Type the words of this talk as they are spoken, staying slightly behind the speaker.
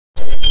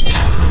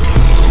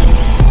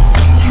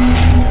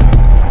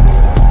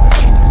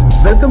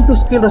to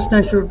Skill Rachna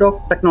Institute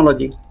of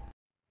Technology.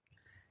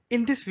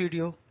 In this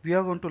video, we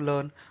are going to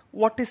learn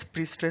what is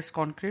prestressed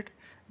concrete,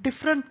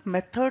 different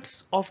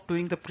methods of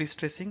doing the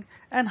prestressing,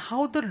 and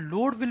how the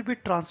load will be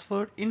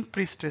transferred in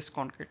prestressed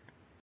concrete.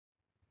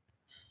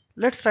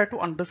 Let's try to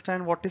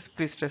understand what is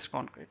prestressed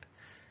concrete.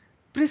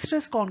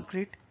 Prestressed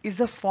concrete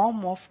is a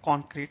form of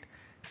concrete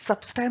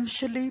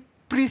substantially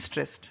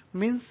prestressed,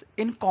 means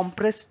in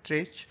compressed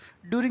stage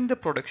during the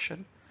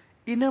production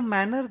in a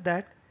manner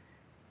that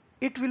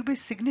it will be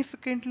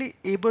significantly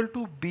able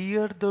to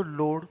bear the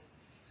load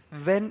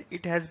when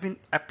it has been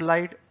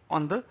applied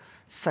on the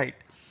site.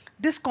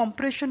 This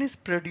compression is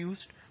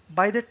produced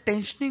by the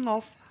tensioning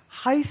of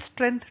high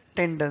strength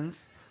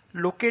tendons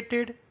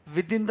located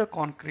within the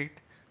concrete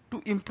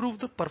to improve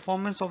the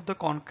performance of the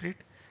concrete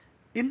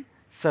in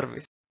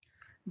service.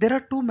 There are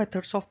two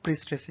methods of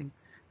pre-stressing,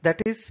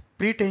 that is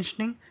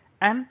pre-tensioning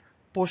and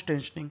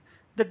post-tensioning.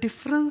 The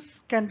difference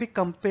can be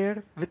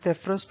compared with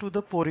reference to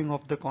the pouring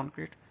of the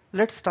concrete.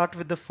 Let's start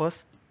with the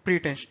first,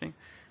 pre-tensioning.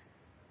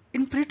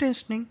 In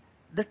pre-tensioning,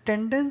 the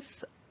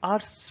tendons are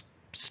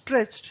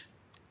stretched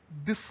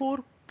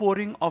before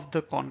pouring of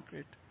the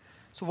concrete.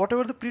 So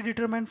whatever the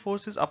predetermined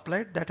force is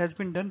applied, that has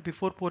been done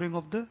before pouring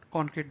of the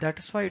concrete. That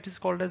is why it is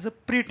called as a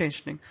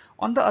pre-tensioning.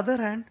 On the other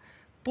hand,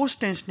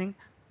 post-tensioning,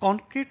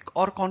 concrete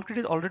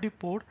is already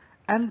poured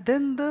and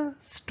then the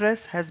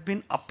stress has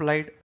been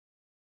applied.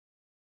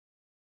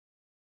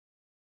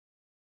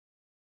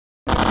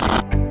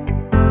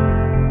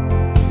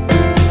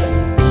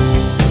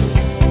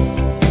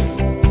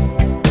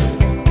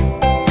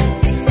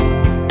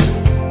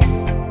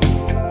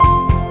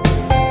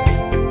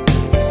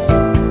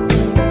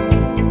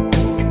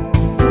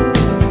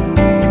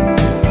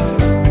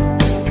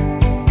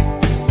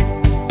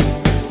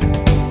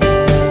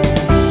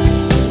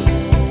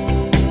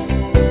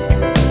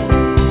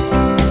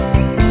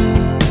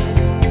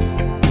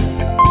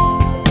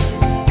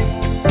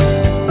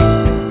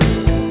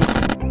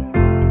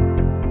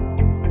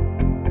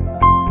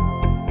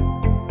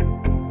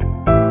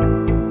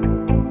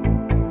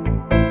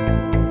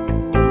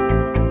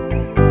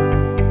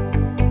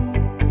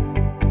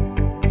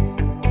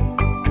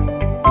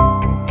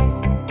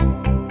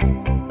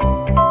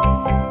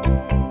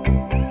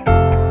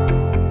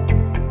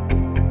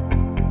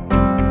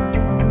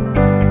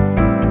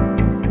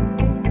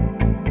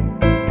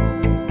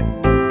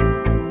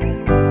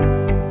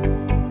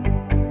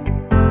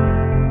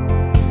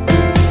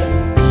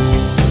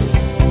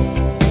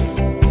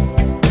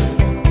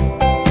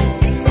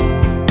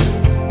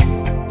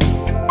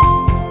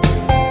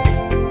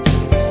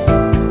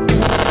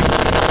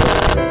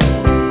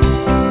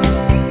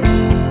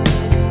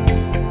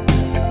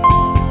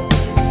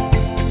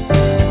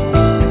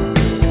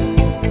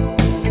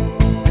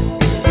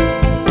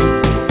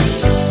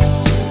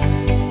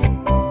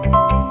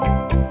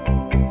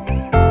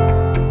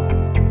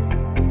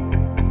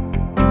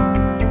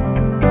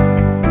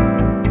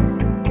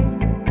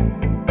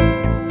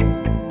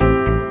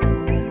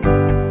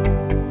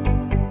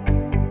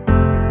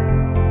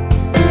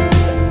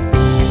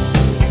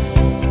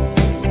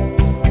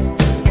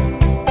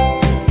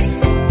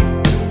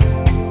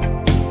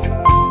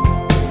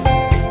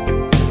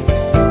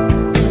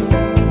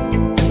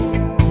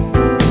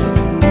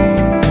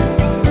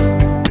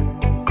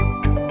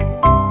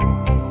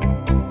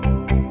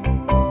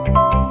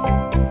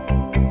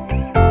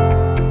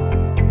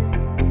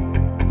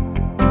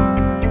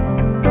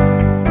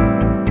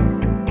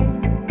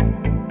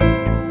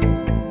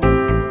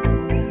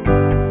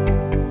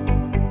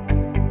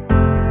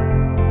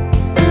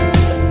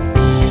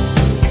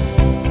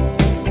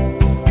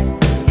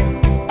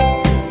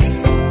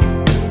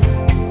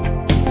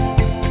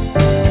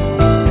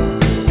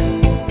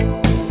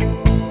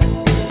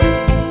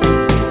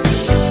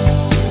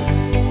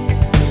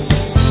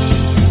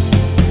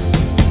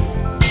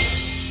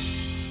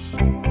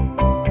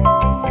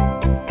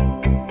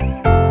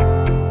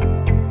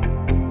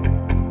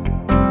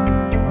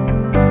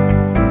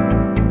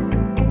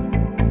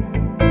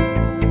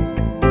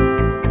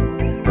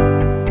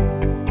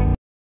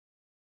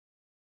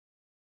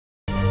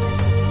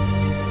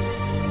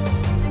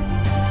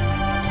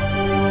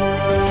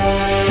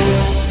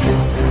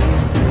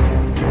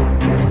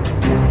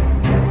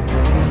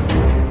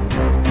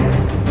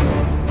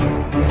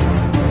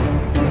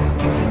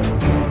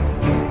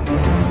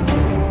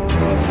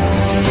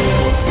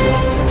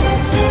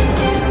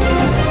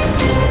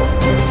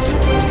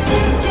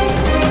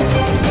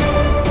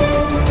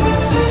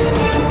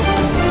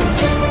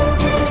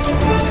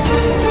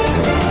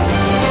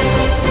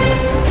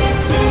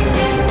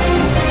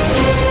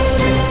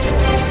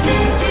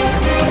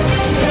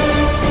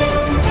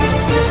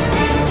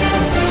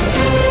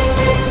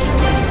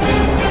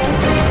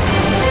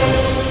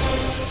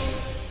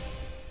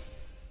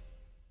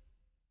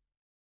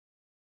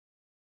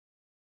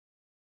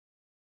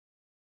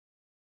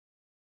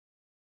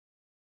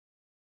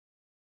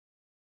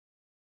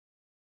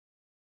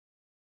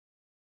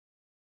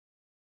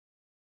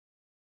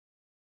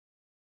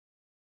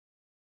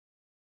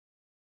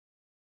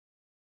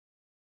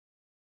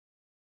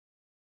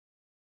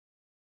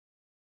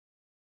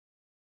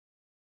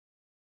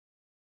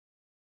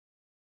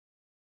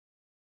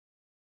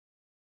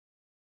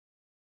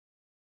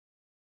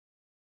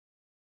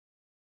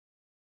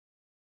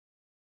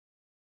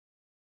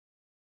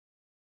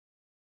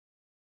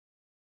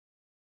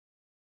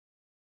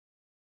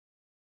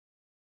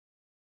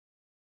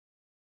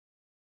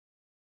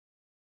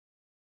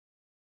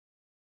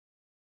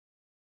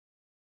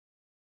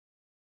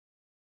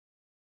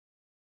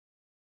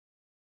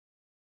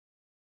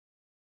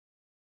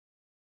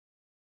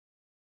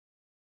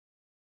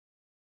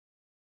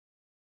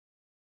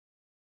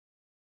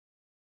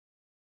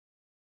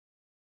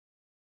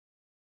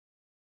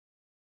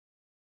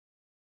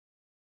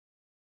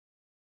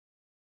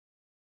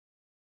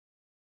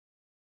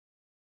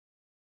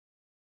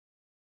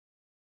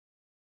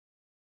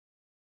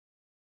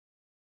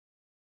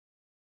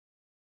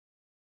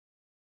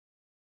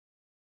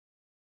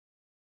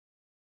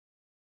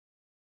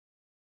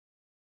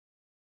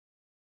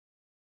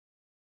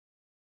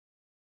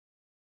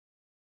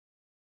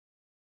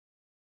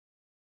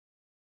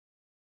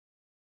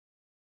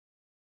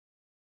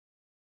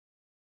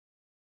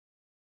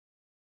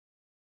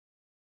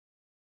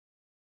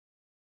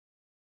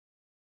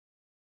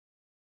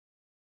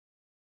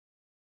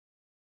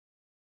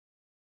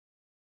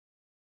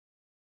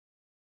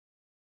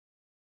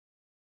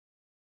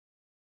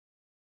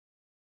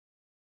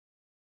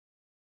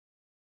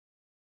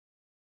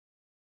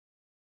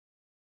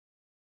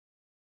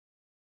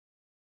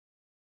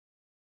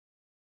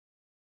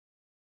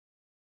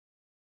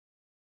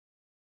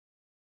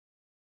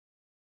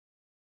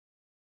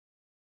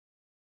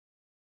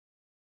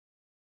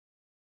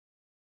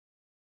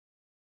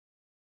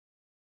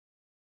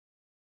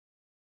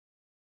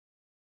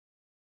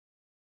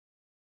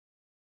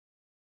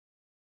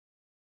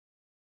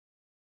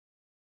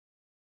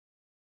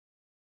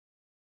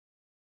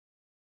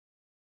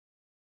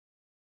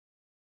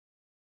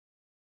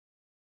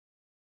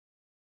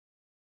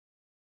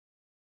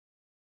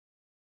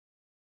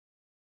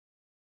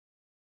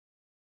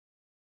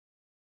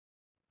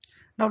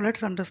 Now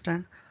let's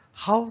understand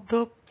how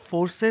the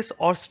forces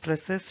or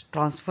stresses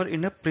transfer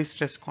in a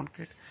pre-stressed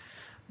concrete.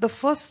 The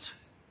first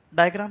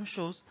diagram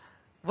shows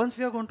once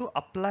we are going to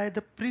apply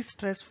the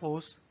pre-stress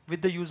force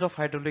with the use of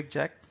hydraulic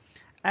jack,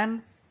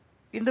 and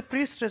in the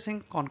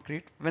pre-stressing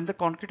concrete, when the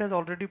concrete has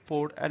already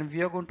poured and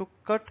we are going to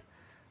cut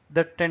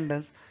the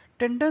tendons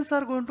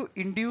are going to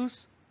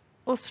induce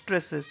a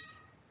stresses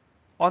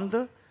on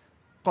the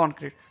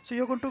concrete. So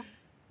you're going to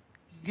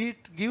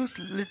gives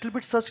little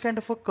bit such kind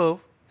of a curve,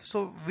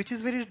 so which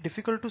is very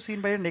difficult to see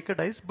by a naked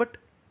eyes, but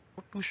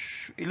to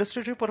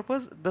illustrative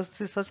purpose,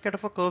 this is such kind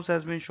of a curves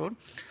has been shown.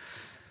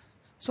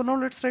 So now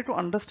let's try to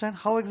understand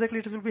how exactly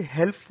it will be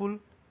helpful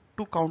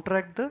to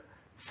counteract the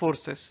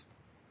forces.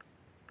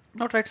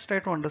 Now let's try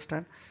to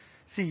understand.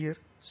 See here.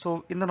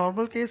 So in the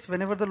normal case,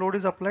 whenever the load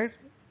is applied,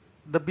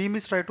 the beam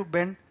is try to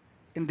bend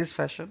in this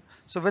fashion.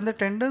 So when the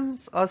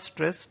tendons are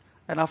stressed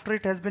and after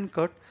it has been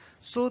cut,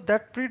 so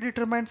that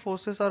predetermined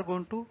forces are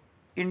going to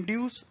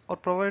induce or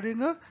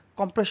providing a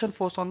compression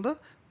force on the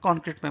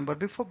concrete member.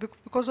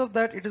 Because of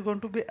that, it is going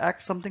to be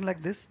act something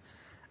like this.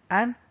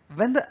 And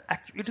when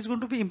it is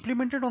going to be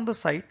implemented on the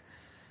site,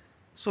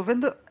 so when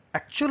the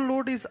actual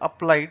load is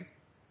applied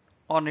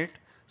on it,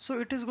 so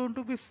it is going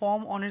to be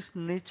formed on its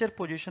nature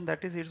position,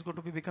 that is it's going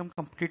to be become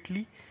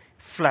completely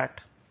flat.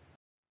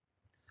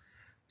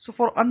 So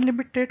for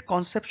unlimited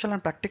conceptual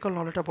and practical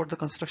knowledge about the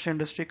construction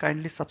industry,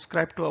 kindly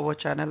subscribe to our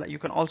channel. You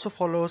can also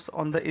follow us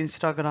on the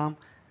Instagram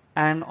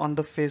and on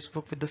the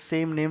Facebook with the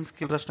same name,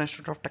 Skill Rachna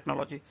Institute of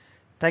Technology.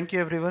 Thank you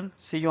everyone.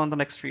 See you on the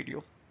next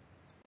video.